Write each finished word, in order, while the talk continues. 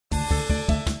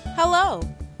Hello,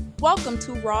 welcome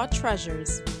to Raw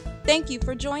Treasures. Thank you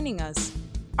for joining us.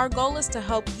 Our goal is to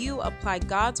help you apply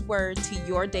God's Word to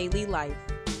your daily life.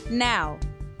 Now,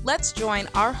 let's join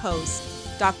our host,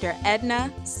 Dr.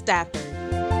 Edna Stafford.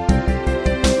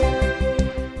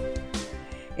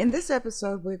 In this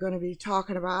episode, we're going to be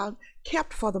talking about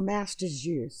kept for the master's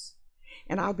use.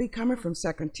 And I'll be coming from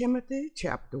 2 Timothy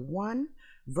chapter 1,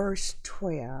 verse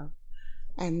 12.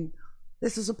 And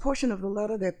this is a portion of the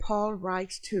letter that Paul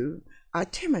writes to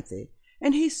Timothy.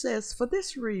 And he says, "For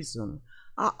this reason,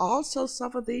 I also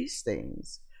suffer these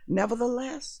things.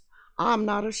 Nevertheless, I'm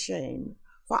not ashamed,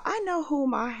 for I know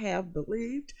whom I have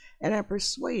believed and am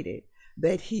persuaded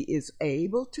that he is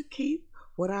able to keep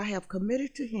what I have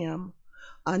committed to him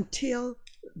until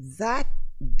that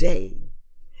day."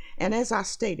 And as I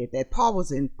stated, that Paul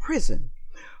was in prison,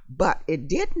 but it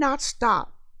did not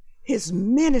stop his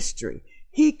ministry.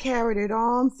 He carried it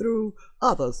on through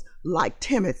others like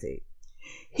Timothy.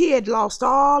 He had lost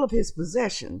all of his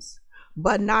possessions,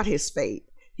 but not his faith.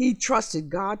 He trusted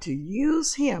God to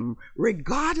use him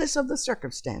regardless of the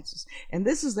circumstances. And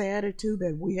this is the attitude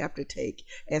that we have to take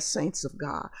as saints of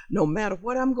God. No matter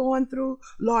what I'm going through,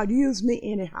 Lord, use me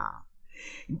anyhow.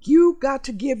 You got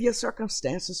to give your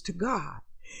circumstances to God.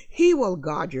 He will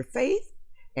guard your faith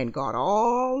and guard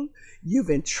all you've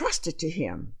entrusted to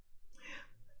him.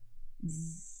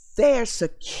 There's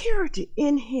security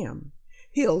in him.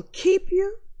 He'll keep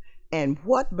you and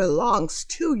what belongs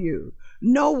to you.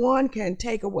 No one can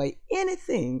take away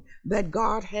anything that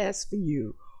God has for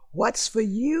you. What's for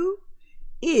you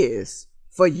is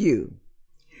for you.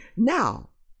 Now,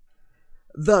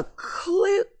 the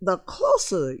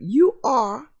closer you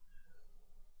are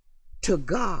to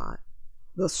God,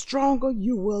 the stronger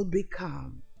you will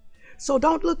become. So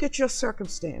don't look at your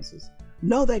circumstances.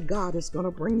 Know that God is going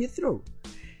to bring you through.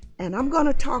 And I'm going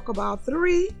to talk about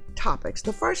 3 topics.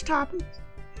 The first topic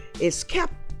is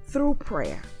kept through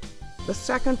prayer. The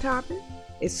second topic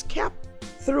is kept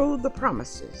through the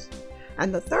promises.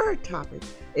 And the third topic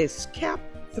is kept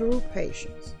through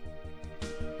patience.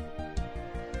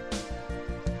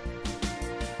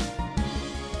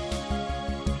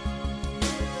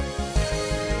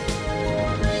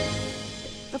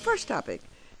 The first topic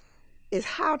is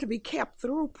how to be kept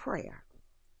through prayer.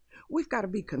 We've got to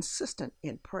be consistent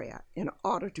in prayer in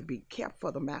order to be kept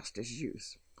for the master's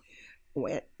use.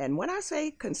 When I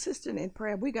say consistent in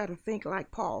prayer, we got to think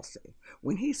like Paul said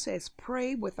when he says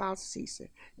pray without ceasing.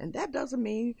 And that doesn't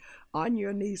mean on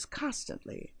your knees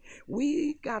constantly.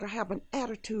 We got to have an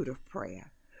attitude of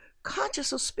prayer,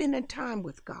 conscious of spending time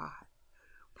with God.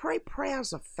 Pray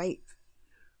prayers of faith.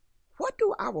 What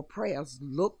do our prayers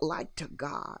look like to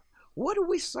God? What do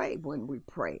we say when we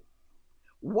pray?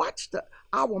 Watch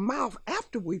our mouth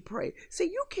after we pray. See,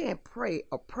 you can't pray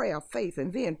a prayer of faith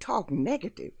and then talk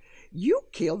negative. You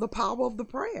kill the power of the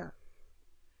prayer.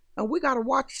 And we got to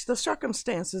watch the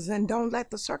circumstances and don't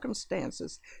let the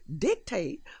circumstances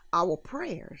dictate our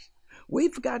prayers.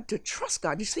 We've got to trust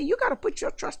God. You see, you got to put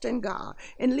your trust in God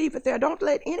and leave it there. Don't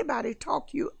let anybody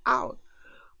talk you out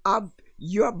of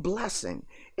your blessing.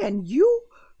 And you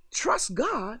trust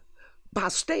God by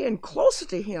staying closer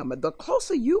to him. And the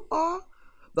closer you are,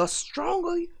 the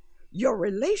stronger your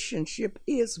relationship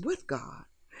is with God.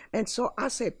 And so I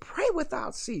say, pray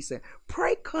without ceasing.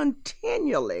 Pray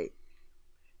continually.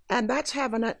 And that's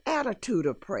having an attitude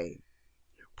of prayer.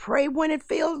 Pray when it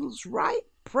feels right.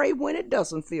 Pray when it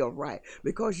doesn't feel right.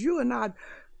 Because you and I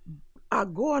are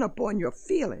going upon your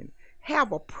feeling.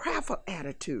 Have a prayerful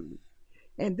attitude.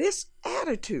 And this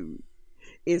attitude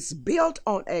is built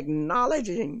on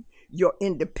acknowledging your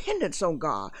independence on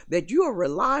God, that you are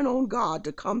relying on God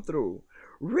to come through,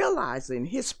 realizing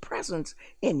his presence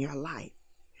in your life.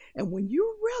 And when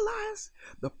you realize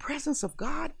the presence of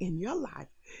God in your life,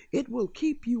 it will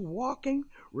keep you walking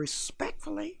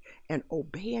respectfully and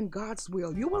obeying God's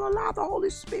will. You will allow the Holy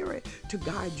Spirit to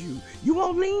guide you. You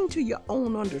won't lean to your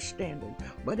own understanding,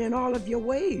 but in all of your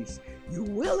ways, you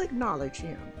will acknowledge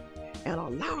him and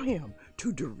allow him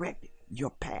to direct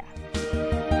your path.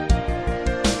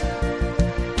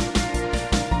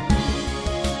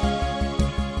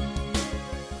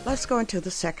 Let's go into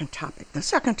the second topic. The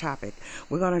second topic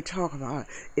we're going to talk about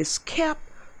is kept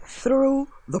through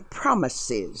the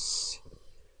promises.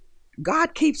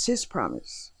 God keeps his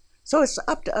promise. So it's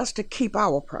up to us to keep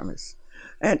our promise.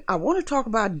 And I want to talk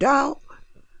about don't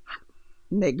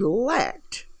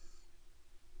neglect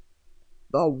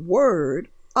the word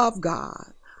of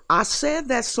God. I said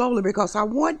that slowly because I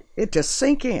want it to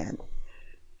sink in.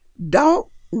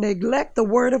 Don't neglect the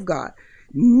word of God.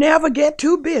 Never get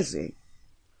too busy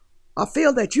or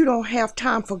feel that you don't have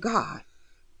time for God.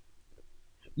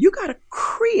 You got to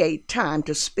create create time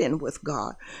to spend with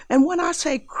God. And when I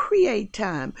say create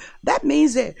time, that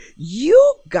means that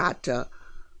you got to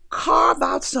carve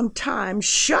out some time,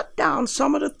 shut down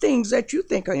some of the things that you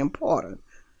think are important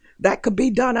that could be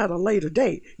done at a later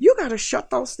date. You got to shut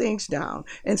those things down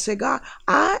and say, God,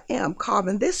 I am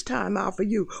carving this time out for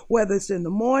you, whether it's in the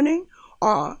morning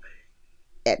or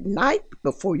at night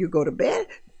before you go to bed.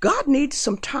 God needs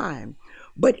some time.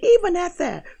 But even at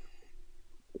that,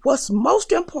 what's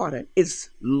most important is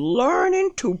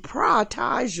learning to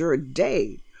prioritize your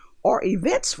day or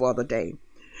events for the day.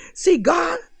 See,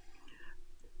 God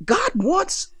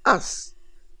wants us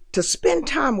to spend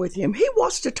time with him. He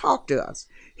wants to talk to us.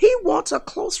 He wants a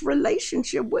close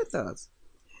relationship with us.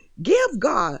 Give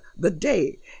God the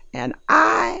day. And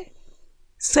I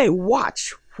say,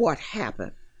 watch what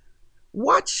happens.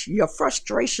 Watch your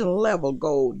frustration level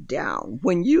go down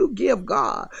when you give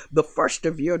God the first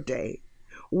of your day.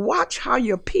 Watch how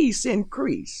your peace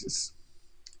increases.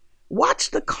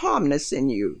 Watch the calmness in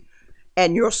you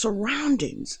and your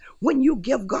surroundings when you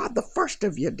give God the first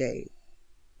of your day.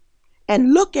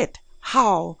 And look at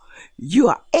how you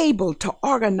are able to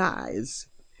organize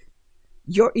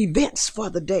your events for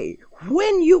the day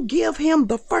when you give him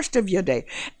the first of your day.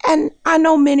 And I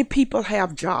know many people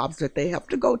have jobs that they have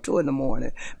to go to in the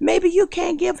morning. Maybe you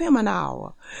can't give him an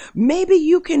hour. Maybe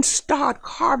you can start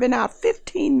carving out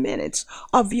 15 minutes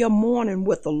of your morning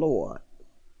with the Lord.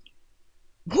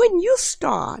 When you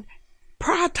start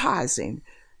prioritizing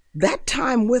that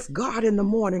time with God in the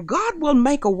morning, God will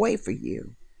make a way for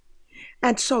you.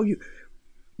 And so you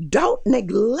don't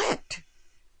neglect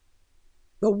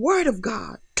the word of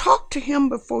God. Talk to him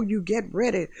before you get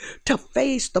ready to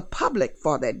face the public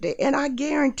for that day. And I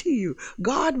guarantee you,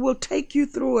 God will take you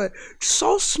through it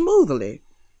so smoothly,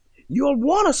 you'll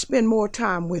want to spend more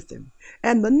time with him.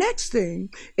 And the next thing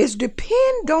is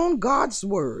depend on God's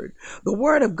word. The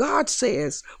word of God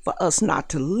says for us not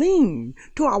to lean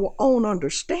to our own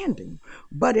understanding,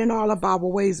 but in all of our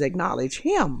ways acknowledge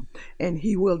him, and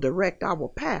he will direct our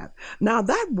path. Now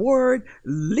that word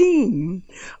lean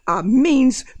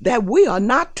means that we are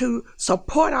not to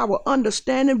support our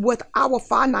understanding with our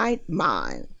finite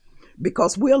mind,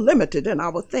 because we're limited in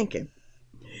our thinking.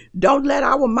 Don't let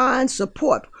our mind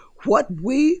support what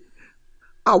we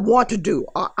want to do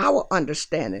or our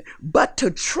understanding, but to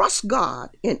trust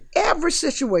God in every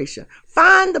situation.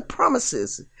 Find the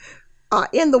promises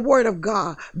in the word of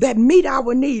God that meet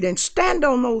our need and stand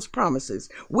on those promises.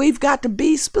 We've got to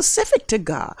be specific to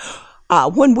God.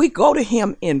 When we go to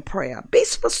him in prayer, be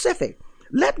specific.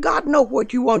 Let God know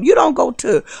what you want. You don't go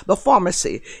to the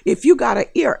pharmacy if you got an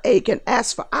earache and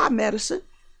ask for eye medicine.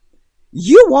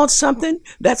 You want something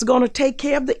that's going to take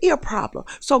care of the ear problem.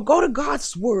 So go to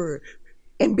God's word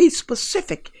and be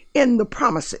specific in the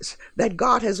promises that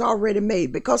God has already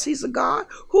made, because he's a God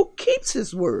who keeps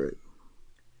his word.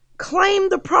 Claim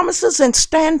the promises and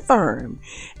stand firm.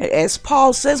 As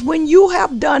Paul says, when you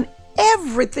have done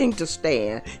everything to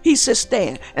stand, he says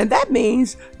stand. And that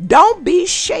means don't be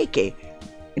shaky.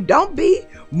 Don't be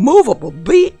movable.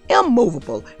 Be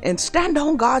immovable and stand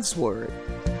on God's word.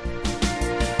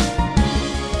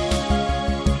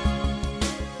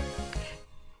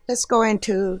 Let's go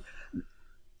into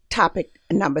topic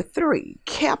number 3,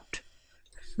 kept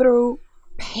through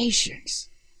patience.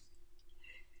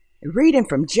 Reading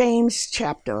from James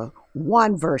chapter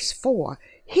 1 verse 4,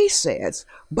 he says,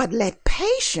 but let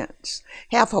patience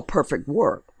have her perfect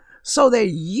work, so that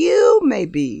you may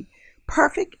be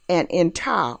perfect and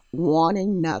entire,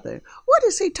 wanting nothing. What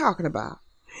is he talking about?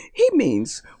 He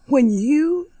means when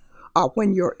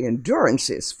your endurance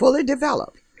is fully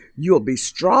developed, you'll be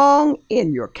strong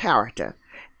in your character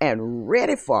and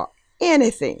ready for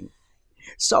anything.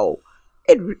 So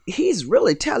he's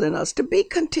really telling us to be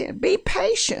content, be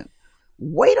patient,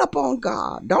 wait upon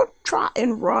God. Don't try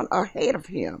and run ahead of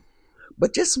him,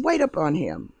 but just wait upon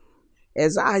him.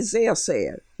 As Isaiah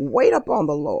said, wait upon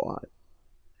the Lord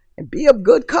and be of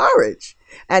good courage.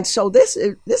 And so this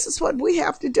is what we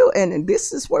have to do. And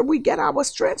this is where we get our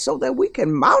strength, so that we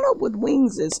can mount up with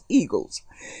wings as eagles.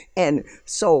 And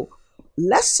so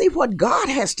let's see what God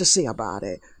has to say about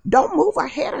it. Don't move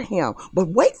ahead of him, but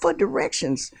wait for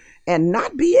directions and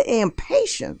not be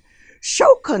impatient.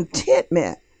 Show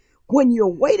contentment when you're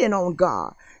waiting on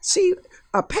God. See,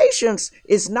 patience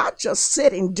is not just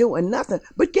sitting doing nothing,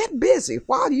 but get busy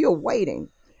while you're waiting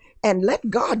and let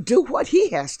God do what he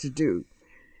has to do.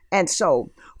 And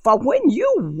so for when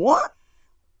you want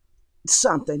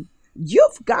something,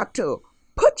 you've got to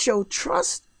put your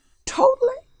trust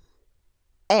totally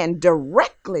and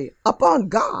directly upon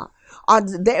God.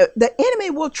 The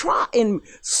enemy will try and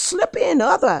slip in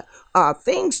other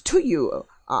things to you,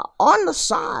 on the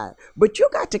side, but you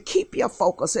got to keep your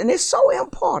focus, and it's so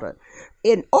important.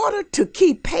 In order to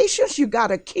keep patience, you got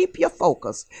to keep your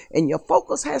focus, and your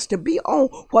focus has to be on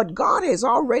what God has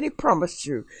already promised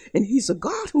you. And he's a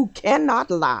God who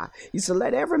cannot lie. He said,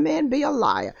 let every man be a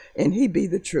liar, and he be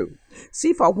the truth.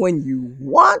 See, for when you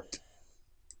want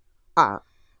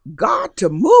God to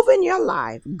move in your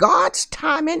life, God's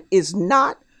timing is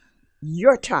not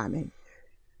your timing.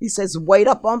 He says, wait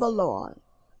up on the Lord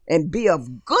and be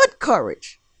of good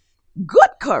courage.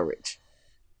 Good courage.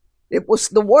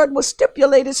 The word was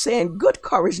stipulated saying good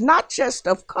courage, not just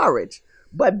of courage,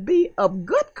 but be of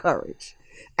good courage.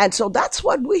 And so that's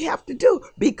what we have to do.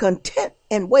 Be content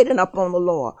and waiting upon the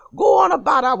Lord. Go on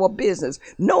about our business,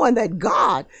 knowing that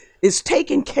God is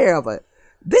taking care of it.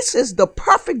 This is the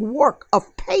perfect work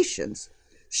of patience,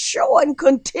 showing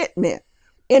contentment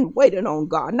in waiting on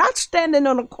God, not standing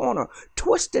in a corner,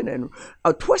 twisting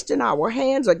our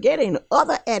hands or getting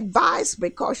other advice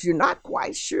because you're not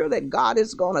quite sure that God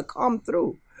is going to come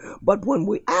through. But when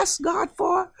we ask God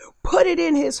for it, put it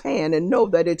in his hand and know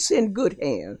that it's in good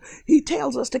hand. He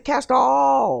tells us to cast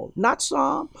all, not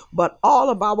some, but all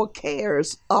of our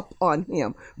cares up on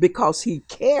him because he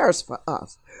cares for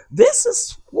us. This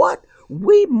is what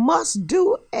we must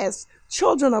do as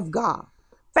children of God.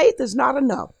 Faith is not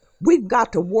enough. We've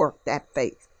got to work that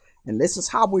faith. And this is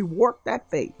how we work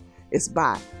that faith. It's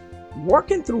by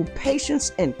working through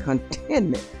patience and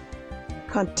contentment.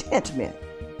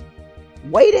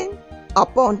 Waiting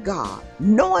upon God,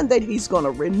 knowing that he's going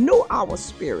to renew our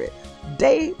spirit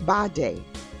day by day.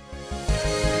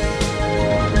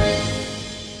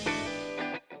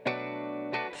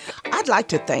 I'd like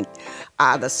to thank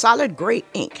the Solid Gray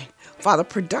Ink for the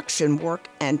production work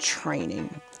and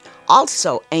training.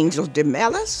 Also, Angel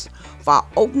DeMellis for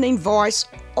opening voice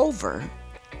over,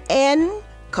 and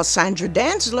Cassandra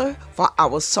Danzler for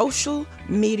our social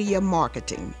media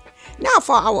marketing. Now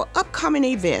for our upcoming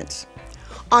events.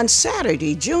 On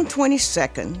Saturday, June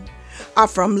 22nd,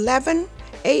 from 11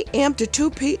 a.m. to 2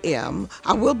 p.m.,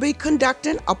 I will be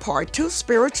conducting a Part 2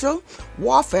 spiritual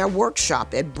warfare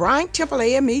workshop at Bryan Temple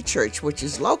AME Church, which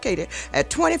is located at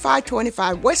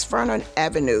 2525 West Vernon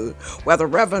Avenue, where the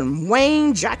Reverend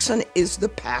Wayne Jackson is the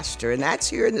pastor, and that's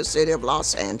here in the city of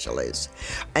Los Angeles.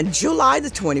 And July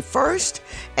the 21st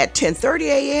at 10:30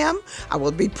 a.m., I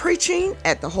will be preaching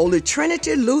at the Holy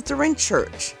Trinity Lutheran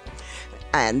Church.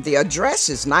 And the address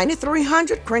is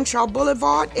 9300 Crenshaw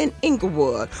Boulevard in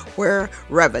Inglewood, where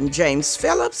Reverend James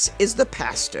Phillips is the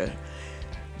pastor.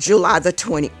 July the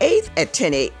 28th at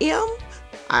 10 a.m.,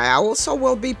 I also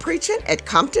will be preaching at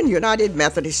Compton United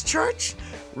Methodist Church.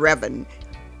 Reverend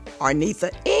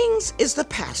Arnitha Ings is the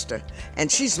pastor, and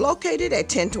she's located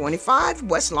at 1025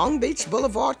 West Long Beach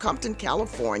Boulevard, Compton,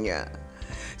 California.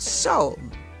 So,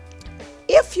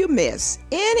 if you miss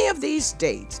any of these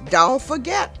dates, don't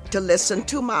forget to listen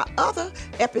to my other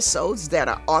episodes that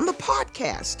are on the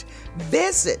podcast.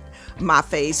 Visit my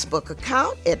Facebook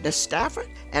account, Edna Stafford,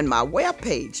 and my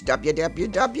webpage,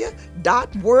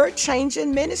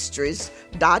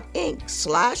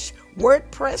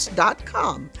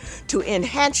 www.wordchangingministries.inc/wordpress.com, to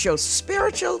enhance your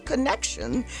spiritual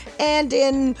connection and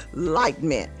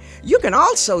enlightenment. You can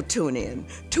also tune in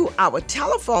to our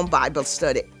telephone Bible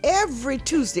study every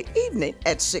Tuesday evening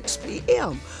at 6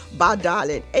 p.m. by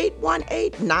dialing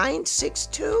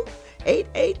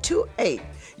 818-962-8828.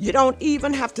 You don't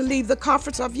even have to leave the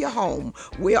comforts of your home.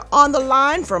 We're on the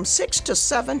line from 6 to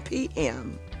 7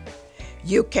 p.m.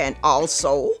 You can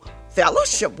also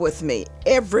fellowship with me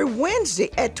every Wednesday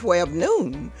at 12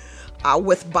 noon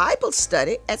with Bible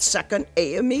study at Second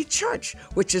AME Church,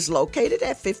 which is located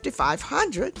at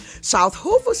 5500 South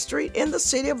Hoover Street in the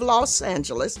city of Los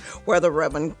Angeles, where the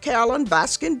Reverend Carolyn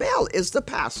Baskin Bell is the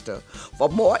pastor. For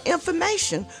more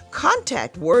information,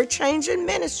 contact Word Changing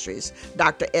Ministries,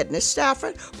 Dr. Edna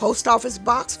Stafford, Post Office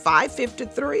Box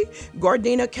 553,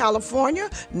 Gardena, California,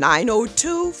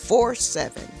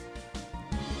 90247.